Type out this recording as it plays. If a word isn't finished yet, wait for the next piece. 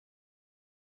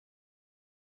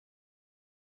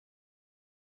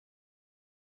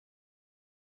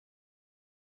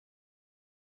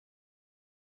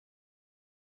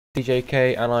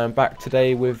DJK, and I am back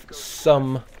today with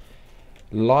some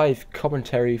live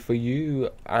commentary for you.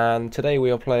 And today we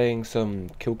are playing some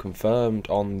Kill Confirmed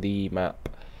on the map.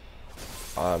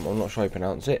 I'm not sure how you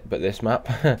pronounce it, but this map,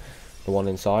 the one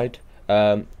inside.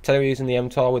 Today we're using the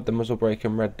MTAR with the muzzle brake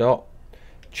and red dot,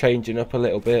 changing up a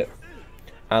little bit.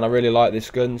 And I really like this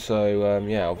gun, so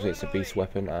yeah, obviously it's a beast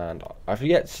weapon. And I've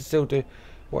yet to still do.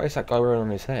 What is that guy wearing on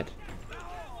his head?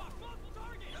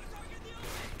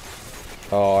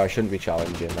 Oh, I shouldn't be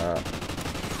challenging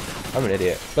that. I'm an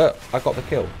idiot. But I got the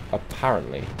kill,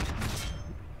 apparently.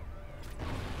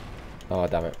 Oh,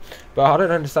 damn it. But I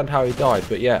don't understand how he died,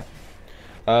 but yeah.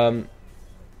 Yeah,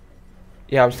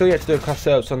 I'm still yet to do a class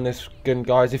setups on this gun,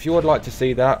 guys. If you would like to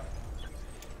see that,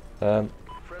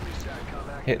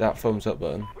 hit that thumbs up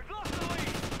button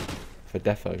for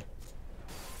defo.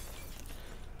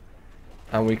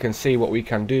 And we can see what we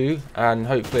can do, and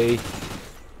hopefully...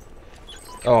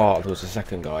 Oh, there was a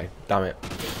second guy. Damn it.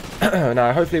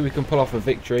 Now, hopefully we can pull off a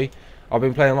victory. I've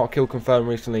been playing a lot of Kill Confirm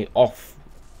recently off,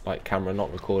 like, camera,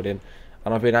 not recording.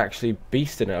 And I've been actually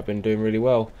beasting it. I've been doing really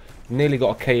well. Nearly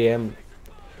got a KM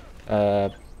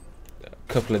a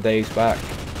couple of days back.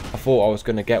 I thought I was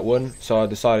going to get one, so I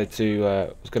decided to,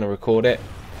 was going to record it.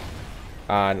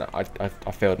 And I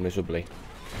failed miserably.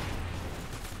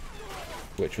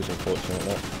 Which was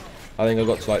unfortunate. I think I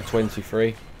got to like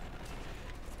 23.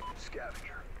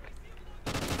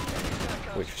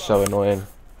 Which was so annoying,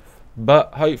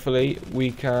 but hopefully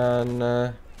we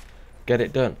can get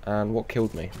it done. And what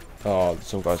killed me? Oh,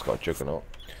 some guy's got a juggernaut.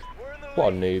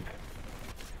 What a noob!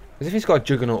 As if he's got a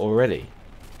juggernaut already.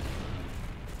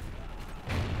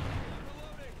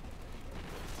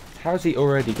 How's he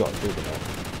already got a juggernaut?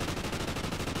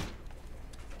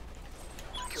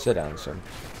 Sit down, son.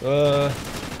 Boom.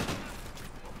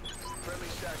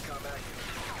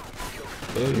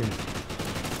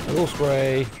 Double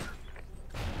spray.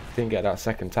 Didn't get that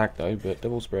second tag though, but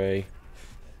double spray.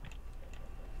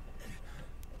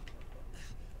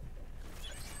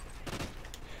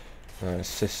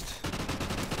 Assist.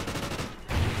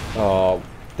 Oh,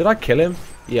 did I kill him?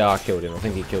 Yeah, I killed him. I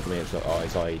think he killed me. Oh,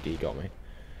 his IED got me. I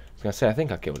was gonna say, I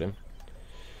think I killed him.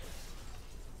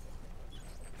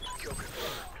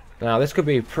 Now this could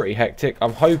be pretty hectic.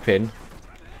 I'm hoping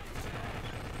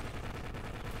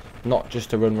not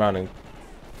just to run around and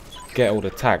get all the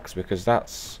tags, because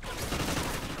that's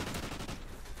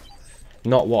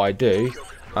not what I do.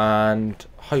 And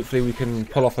hopefully we can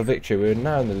pull off a victory. We're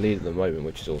now in the lead at the moment,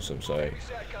 which is awesome. So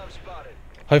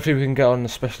hopefully we can get on the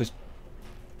specialist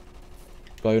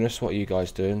bonus. What are you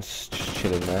guys doing? Just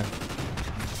chilling there.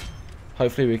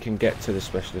 Hopefully we can get to the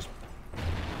specialist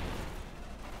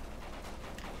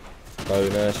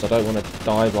bonus. I don't want to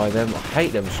die by them. I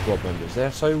hate them squad members.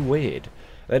 They're so weird.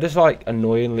 They're just like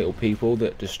annoying little people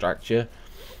that distract you,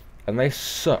 and they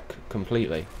suck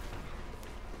completely.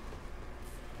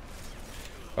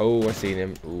 Oh, I seen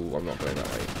him. Oh, I'm not going that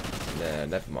way. Nah,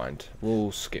 never mind.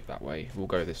 We'll skip that way. We'll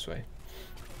go this way.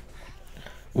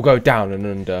 We'll go down and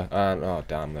under. And oh,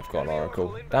 damn, they've got an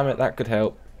oracle. Damn it, that could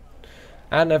help.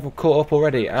 And they've caught up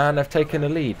already, and they've taken the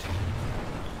lead.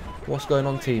 What's going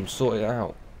on, team? Sort it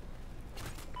out.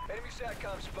 Enemy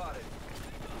SATCOM spotted.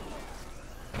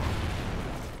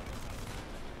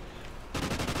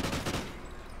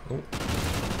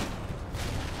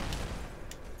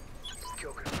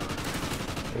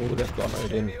 Oh, they've got an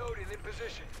Odin.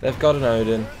 They've got an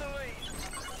Odin.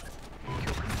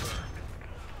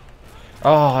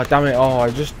 Oh, damn it. Oh, I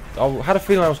had a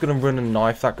feeling I was going to run and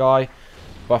knife that guy.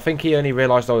 But I think he only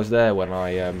realised I was there when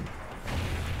I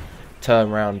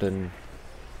turned around and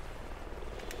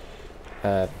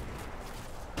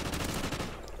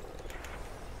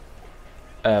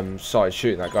started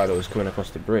shooting that guy that was coming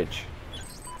across the bridge.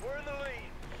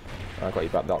 I got you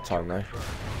back that time though.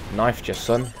 Knifed you,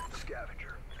 son.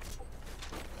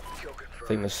 I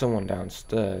think there's someone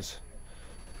downstairs.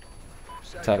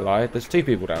 Tell a lie. There's two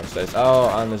people downstairs. Oh,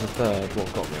 and there's a third.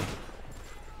 What got me?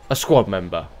 A squad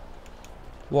member.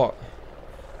 What?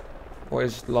 What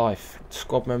is life?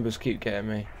 Squad members keep getting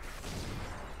me.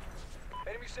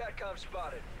 Enemy SATCOM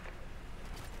spotted.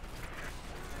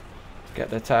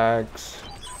 Get the tags.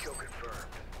 Kill confirmed.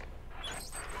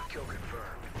 Kill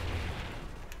confirmed.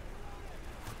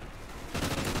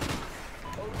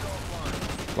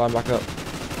 Climb back up.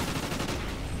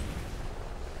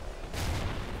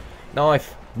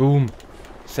 Knife. Boom.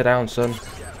 Sit down, son.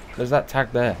 There's that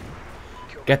tag there.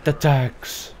 Get the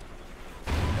tags.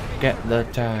 Get the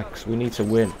tags. We need to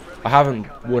win. I haven't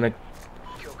won a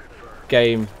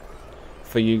game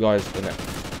for you guys in it.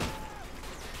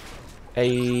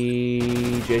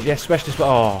 ages. Yes, specialist.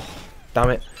 Oh, damn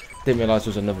it. Didn't realise there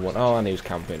was another one. Oh, and he was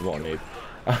camping. What a noob.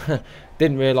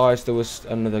 Didn't realise there was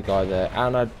another guy there.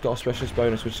 And I got a specialist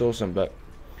bonus, which is awesome. But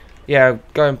yeah,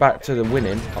 going back to the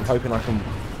winning, I'm hoping I can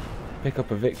pick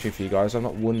up a victory for you guys. I've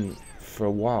not won for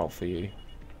a while for you.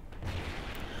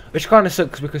 Which kind of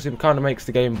sucks because it kind of makes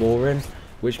the game boring.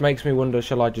 Which makes me wonder,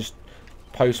 shall I just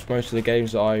post most of the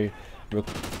games that I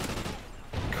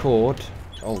record?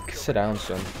 Oh, sit down,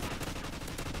 son.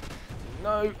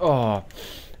 No. Oh.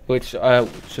 Which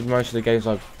should most of the games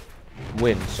I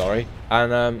win, sorry.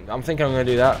 And I'm thinking I'm going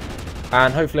to do that.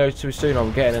 And hopefully too soon I'll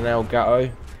be getting an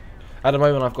Elgato. At the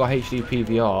moment I've got HD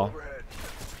PVR,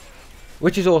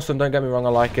 which is awesome, don't get me wrong, I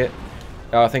like it.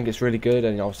 I think it's really good,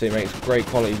 and obviously it makes great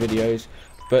quality videos.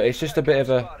 But it's just a bit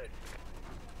of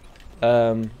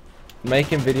a...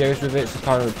 making videos with it's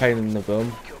kind of a pain in the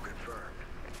bum.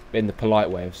 In the polite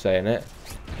way of saying it.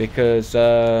 Because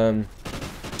you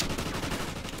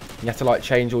have to like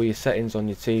change all your settings on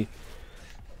your TV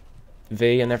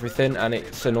and everything, and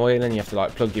it's annoying, and you have to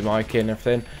like plug your mic in and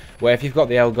everything. Where if you've got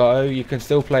the Elgato, you can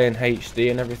still play in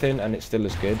HD and everything, and it's still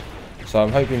as good. So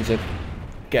I'm hoping to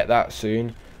get that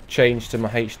soon. Change to my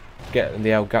get the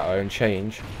Elgato and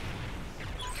change.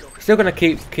 Still gonna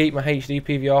keep my HD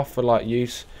PVR for like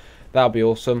use. That'll be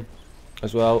awesome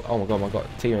as well. Oh my god, my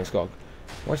teammate's got.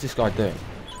 What's this guy doing?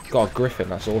 Got a Griffin.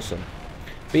 That's awesome.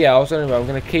 But yeah, I'm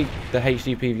going to keep the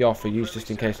HD PVR for use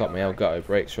just in case like my Elgato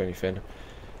breaks or anything.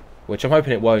 Which I'm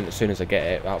hoping it won't as soon as I get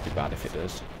it. That would be bad if it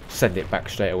does. Send it back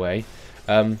straight away.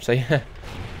 So yeah.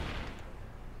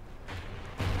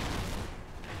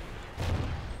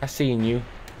 I seen you.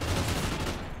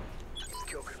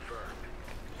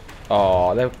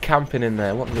 Oh, they're camping in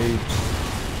there. What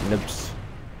noobs. Nubs.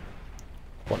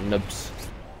 What nubs.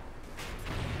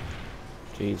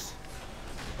 Jeez.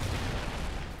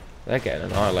 They're getting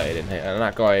annihilated in here, and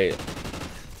that guy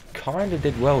kind of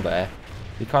did well there.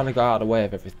 He kind of got out of the way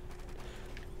of everything.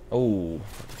 Oh,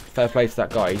 fair play to that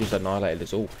guy. He just annihilated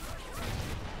us all.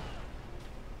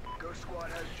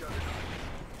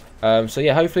 So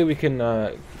yeah, hopefully we can.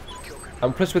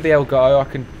 And plus with the Elgato, I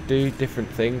can do different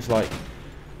things. Like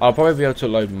I'll probably be able to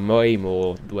load way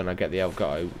more when I get the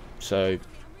Elgato. So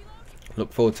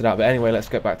look forward to that. But anyway, let's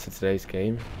get back to today's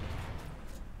game.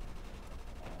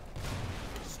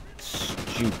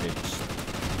 Stupid.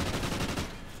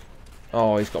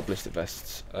 Oh, he's got ballistic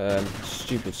vests.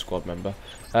 Stupid squad member.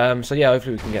 So yeah,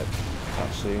 hopefully we can get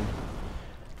that soon.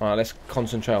 Alright, let's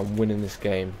concentrate on winning this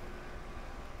game.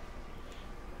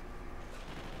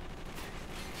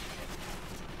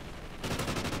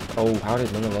 Oh, how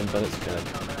did none of them bullets kill him?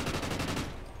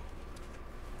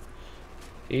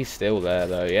 He's still there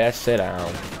though. Yeah, sit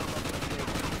down.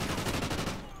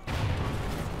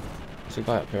 There's a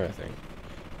guy up here, I think.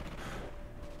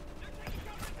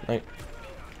 Nope.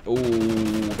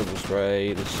 Ooh, double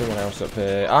spray. There's someone else up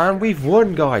here. And we've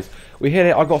won, guys. We hit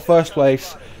it. I got first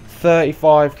place.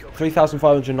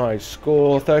 3,590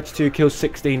 score. 32 kills,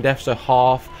 16 deaths, so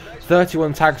half.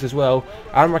 31 tags as well.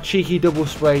 And my cheeky double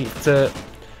spray to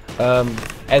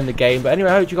end the game. But anyway,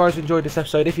 I hope you guys enjoyed this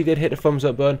episode. If you did, hit the thumbs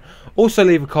up button. Also,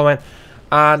 leave a comment.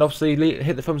 And obviously,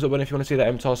 hit the thumbs up button if you want to see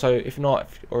that MTAR. So if not,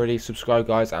 already subscribe,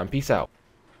 guys. And peace out.